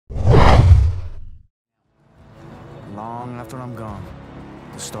long after I'm gone,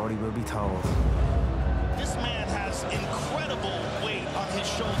 the story will be told. This man has incredible weight on his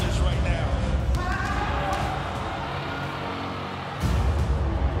shoulders right now.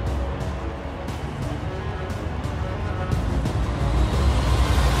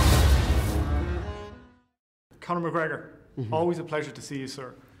 Conor McGregor, always a pleasure to see you,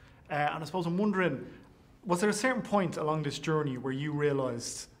 sir. And I suppose I'm wondering, was there a certain point along this journey where you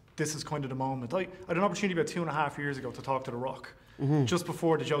realised this is kind of the moment? I had an opportunity about 2.5 years ago to talk to The Rock, just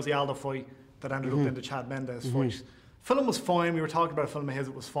before the Jose Aldo fight that ended up in the Chad Mendes fight. Film was fine, we were talking about a film of his,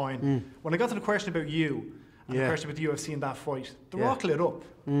 it was fine. When I got to the question about you, and the question about the UFC in that fight, The Rock lit up.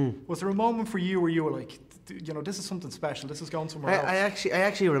 Was there a moment for you where you were like, you know, this is something special, this is going somewhere else? I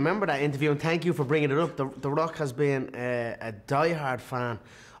actually remember that interview, and thank you for bringing it up. The Rock has been a die-hard fan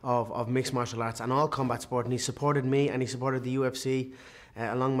of mixed martial arts and all combat sport, and he supported me and he supported the UFC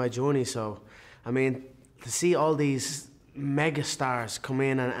along my journey. So, I mean, to see all these mega stars come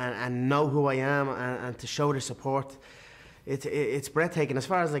in and know who I am and to show their support, it's breathtaking. As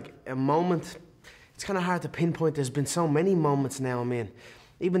far as like a moment, it's kind of hard to pinpoint. There's been so many moments now. I mean,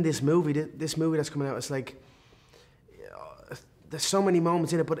 even this movie that's coming out, it's like there's so many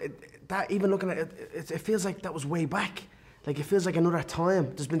moments in it, but even looking at it, it feels like that was way back. Like, it feels like another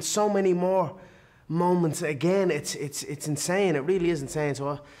time. There's been so many more moments. Again, it's insane. It really is insane.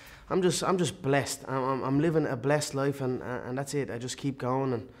 So I'm just blessed. I'm living a blessed life, and that's it. I just keep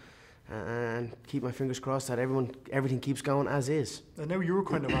going and keep my fingers crossed that everything keeps going as is. And now you're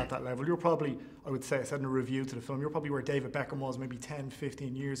kind of at that level. You're probably, I would say, I said in a review to the film, you're probably where David Beckham was maybe 10,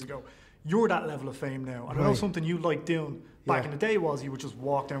 15 years ago. You're that level of fame now. And I know something you liked doing back in the day was you would just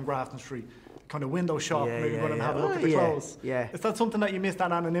walk down Grafton Street, kind of window shop, maybe go and have a look at the clothes. Is that something that you miss,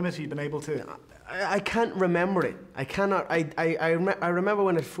 that anonymity, been able to? I can't remember it. I cannot. I remember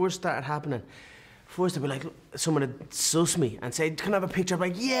when it first started happening. First, I'd be like, someone would suss me and say, "Can I have a picture?" I'm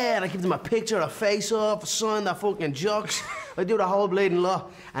like, "Yeah," and I give them a picture, a face off, a sign, that fucking jokes. I do the whole bleeding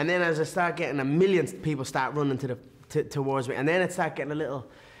lot. And then as I start getting a million people start running towards me, and then it start getting a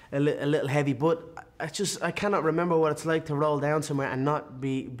little heavy. But I cannot remember what it's like to roll down somewhere and not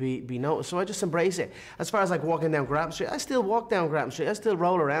be noticed. So I just embrace it. As far as like walking down Grafton Street, I still walk down Grafton Street. I still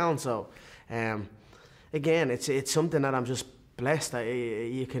roll around. So, again, it's something that I'm just blessed.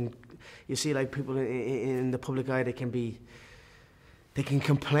 You see, like, people in the public eye, they can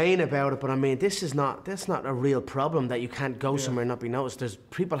complain about it, but I mean, that's not a real problem that you can't go somewhere and not be noticed.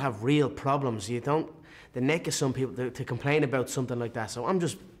 People have real problems. The neck of some people to complain about something like that. So I'm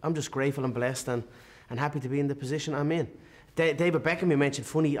just grateful and blessed and happy to be in the position I'm in. David Beckham, you mentioned,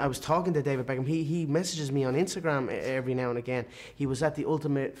 funny, I was talking to David Beckham. He messages me on Instagram every now and again. He was at the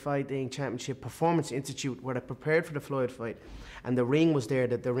Ultimate Fighting Championship Performance Institute where I prepared for the Floyd fight, and the ring was there,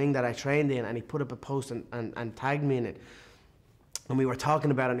 the ring that I trained in, and he put up a post and tagged me in it. And we were talking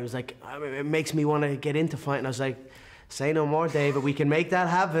about it, and he was like, "It makes me want to get into fighting." I was like, "Say no more, David. We can make that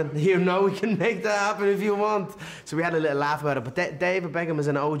happen. You know, we can make that happen if you want." So we had a little laugh about it. But David Beckham is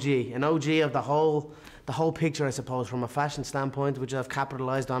an OG of the whole picture, I suppose, from a fashion standpoint, which I've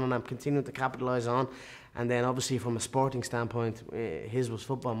capitalised on and I'm continuing to capitalise on. And then obviously from a sporting standpoint, his was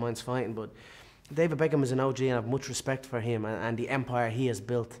football, mine's fighting. But David Beckham is an OG, and I have much respect for him and the empire he has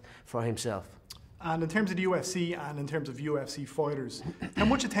built for himself. And in terms of the UFC and in terms of UFC fighters, how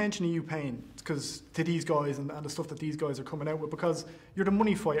much attention are you paying to these guys and the stuff that these guys are coming out with? Because you're the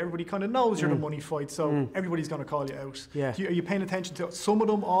money fight. Everybody kind of knows you're the money fight, so everybody's going to call you out. Yeah. Are you paying attention to some of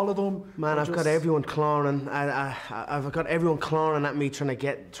them, all of them? Man, I've got everyone clawing. I've got everyone clawing at me, trying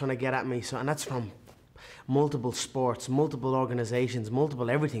to get at me. So, and that's from multiple sports, multiple organisations, multiple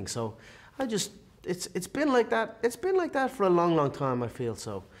everything. So, it's been like that. It's been like that for a long, long time, I feel.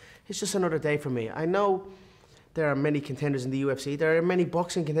 So, it's just another day for me. I know there are many contenders in the UFC. There are many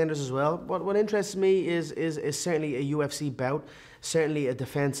boxing contenders as well. What interests me is certainly a UFC bout, certainly a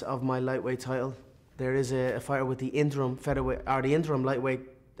defence of my lightweight title. There is a fighter with the interim featherweight or the interim lightweight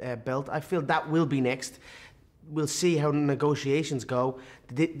belt. I feel that will be next. We'll see how the negotiations go.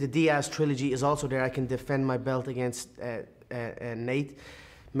 The Diaz trilogy is also there. I can defend my belt against Nate.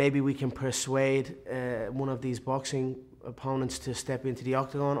 Maybe we can persuade one of these boxing opponents to step into the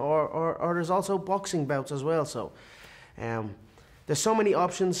octagon, or there's also boxing bouts as well. So there's so many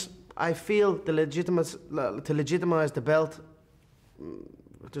options. I feel to legitimize the belt,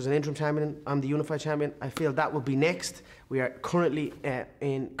 there's an interim champion, I'm the unified champion. I feel that will be next. We are currently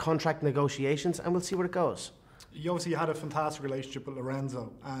in contract negotiations, and we'll see where it goes. You obviously had a fantastic relationship with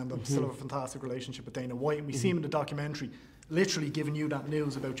Lorenzo, and still have a fantastic relationship with Dana White, and we see him in the documentary literally giving you that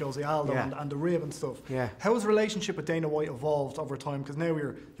news about Jose Aldo and the rib and stuff. Yeah. How has the relationship with Dana White evolved over time? Because now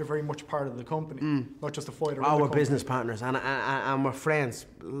you're very much part of the company, not just a fighter. Oh, we're business partners, and we're friends,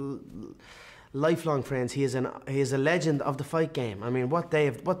 lifelong friends. He is a legend of the fight game. I mean, what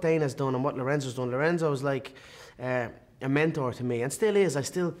Dana's done and what Lorenzo's done. Lorenzo is like a mentor to me, and still is. I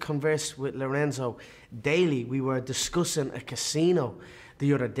still converse with Lorenzo daily. We were discussing a casino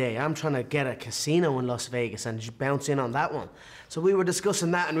the other day. I'm trying to get a casino in Las Vegas and just bounce in on that one. So we were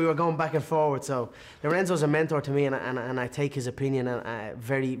discussing that and we were going back and forward. So Lorenzo's a mentor to me, and I take his opinion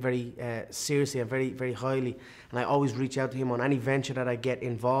very, very seriously and very, very highly. And I always reach out to him on any venture that I get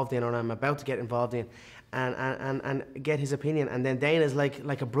involved in or I'm about to get involved in, and get his opinion. And then Dana's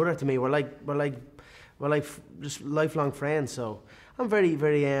like a brother to me. We're like just lifelong friends. So I'm very,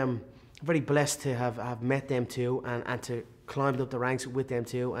 very very blessed to have met them too, and to climbed up the ranks with them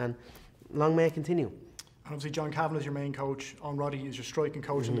too, and long may it continue. And obviously John Kavanagh is your main coach, On Roddy is your striking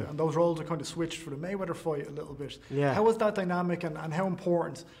coach, and those roles are kind of switched for the Mayweather fight a little bit. Yeah. How is that dynamic, and how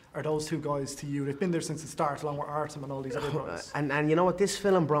important are those two guys to you? They've been there since the start, along with Artem and all these other guys. And you know what, this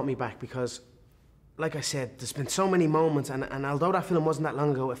film brought me back because, like I said, there's been so many moments, and although that film wasn't that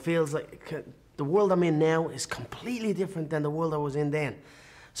long ago, it feels like the world I'm in now is completely different than the world I was in then.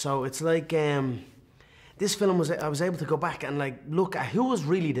 So it's like this film I was able to go back and like look at who was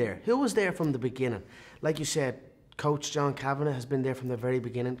really there, who was there from the beginning. Like you said, Coach John Kavanagh has been there from the very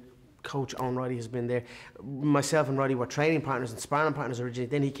beginning. Coach Owen Roddy has been there. Myself and Roddy were training partners and sparring partners originally.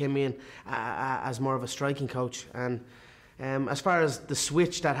 Then he came in as more of a striking coach. And as far as the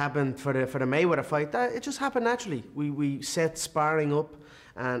switch that happened for the Mayweather fight, it just happened naturally. We set sparring up.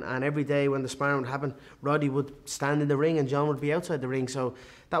 And every day when the sparring would happen, Roddy would stand in the ring and John would be outside the ring. So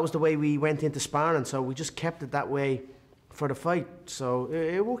that was the way we went into sparring. So we just kept it that way for the fight. So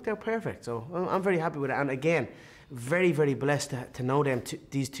it worked out perfect. So I'm very happy with it. And again, very, very blessed to know them,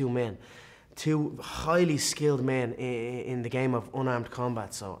 these two men. Two highly skilled men in the game of unarmed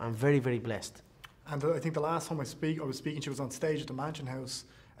combat. So I'm very, very blessed. And I think the last time I was speaking to you was on stage at the Mansion House.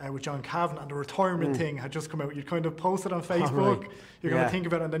 With John Kavanagh, and the retirement thing had just come out. You'd kind of posted on Facebook. You're going to think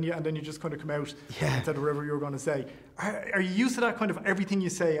about it, and then you just kind of come out and said whatever you were going to say. Are you used to that kind of everything you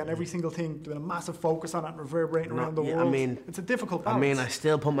say and every single thing, doing a massive focus on it and reverberating around the world? I mean, it's a difficult balance. I mean, I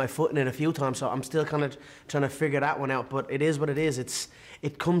still put my foot in it a few times, so I'm still kind of trying to figure that one out. But it is what it is.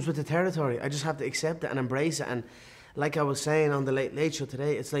 It comes with the territory. I just have to accept it and embrace it. And like I was saying on the Late Show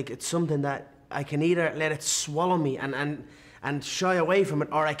today, it's like it's something that I can either let it swallow me and shy away from it,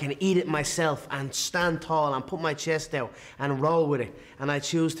 or I can eat it myself and stand tall and put my chest out and roll with it. And I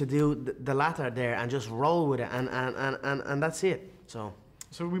choose to do the latter there and just roll with it, and that's it. So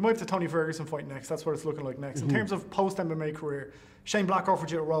we might have the Tony Ferguson fight next. That's what it's looking like next. In terms of post-MMA career, Shane Black offered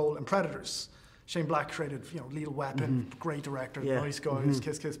you a role in Predators. Shane Black created, Lethal Weapon, great director, nice guys,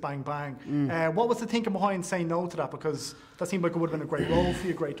 kiss, kiss, bang, bang. What was the thinking behind saying no to that? Because that seemed like it would have been a great role for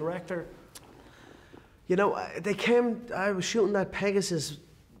you, a great director. You know, I was shooting that Pegasus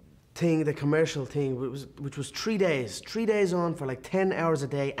thing, the commercial thing, which was 3 days. 3 days on for like 10 hours a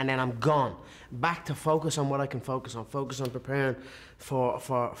day, and then I'm gone. Back to focus on what I can focus on. Focus on preparing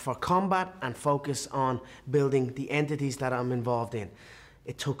for combat and focus on building the entities that I'm involved in.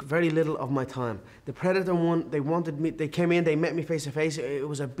 It took very little of my time. The Predator one, they came in, they met me face to face. It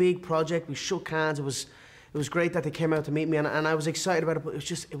was a big project. We shook hands. It was great that they came out to meet me, and I was excited about it, but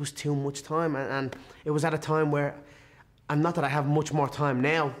it was too much time, and it was at a time where, and not that I have much more time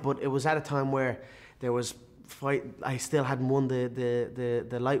now, but it was at a time where there was fight. I still hadn't won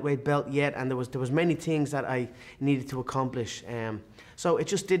the lightweight belt yet, and there was many things that I needed to accomplish. So it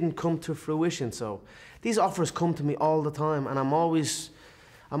just didn't come to fruition. So these offers come to me all the time, and I'm always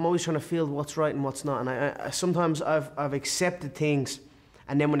trying to feel what's right and what's not. And I sometimes I've accepted things,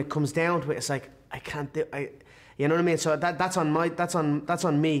 and then when it comes down to it, it's like, I can't do. You know what I mean? So that's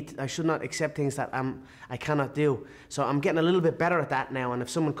on me. I should not accept things that I cannot do. So I'm getting a little bit better at that now. And if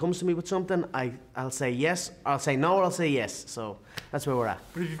someone comes to me with something, I'll say yes. I'll say no, or I'll say yes. So that's where we're at.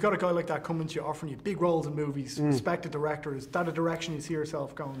 But if you've got a guy like that coming to you, offering you big roles in movies, respected director, is that a direction you see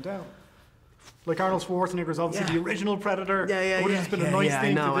yourself going down? Like Arnold Schwarzenegger's obviously the original Predator. Yeah. Would have just been a nice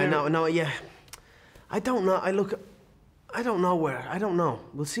thing to do. I know. I don't know. I don't know.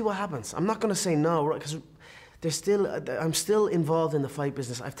 We'll see what happens. I'm not going to say no, right? Because I'm still involved in the fight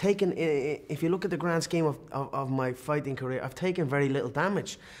business. I've taken, if you look at the grand scheme of my fighting career, I've taken very little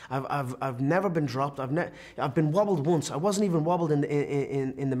damage. I've never been dropped. I've been wobbled once. I wasn't even wobbled in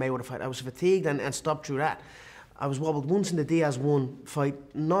the Mayweather fight. I was fatigued and stopped through that. I was wobbled once in the Diaz 1 fight,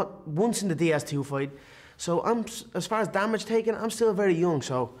 not once in the Diaz 2 fight. So as far as damage taken, I'm still very young.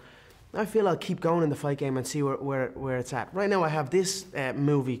 So I feel I'll keep going in the fight game and see where it's at. Right now I have this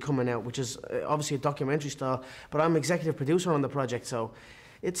movie coming out, which is obviously a documentary style, but I'm executive producer on the project, so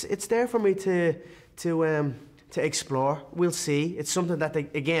it's there for me to explore. We'll see. It's something that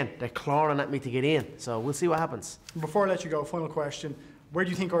they're clawing at me to get in, so we'll see what happens. Before I let you go, final question. Where do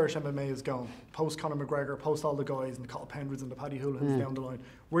you think Irish MMA is going? Post Conor McGregor, post all the guys and the Colin Pendreds and the Paddy Houligans down the line.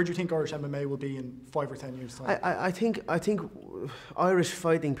 Where do you think Irish MMA will be in 5 or 10 years' time? I think Irish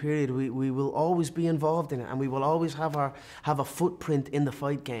fighting period, we will always be involved in it, and we will always have a footprint in the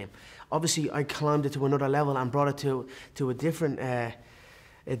fight game. Obviously, I climbed it to another level and brought it to a different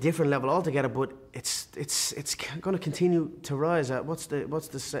level altogether. But it's going to continue to rise. What's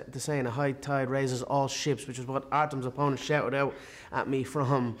the saying? A high tide raises all ships, which is what Artem's opponent shouted out at me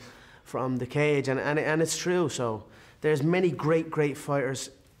from the cage, and it's true. So there's many great fighters.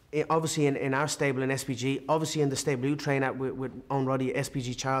 Obviously in our stable in SPG, obviously in the stable you train at with Owen Roddy,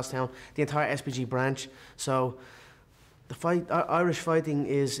 SPG Charlestown, the entire SPG branch. So the Irish fighting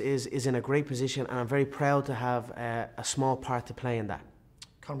is in a great position, and I'm very proud to have a small part to play in that.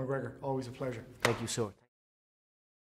 Conor McGregor, always a pleasure. Thank you, sir.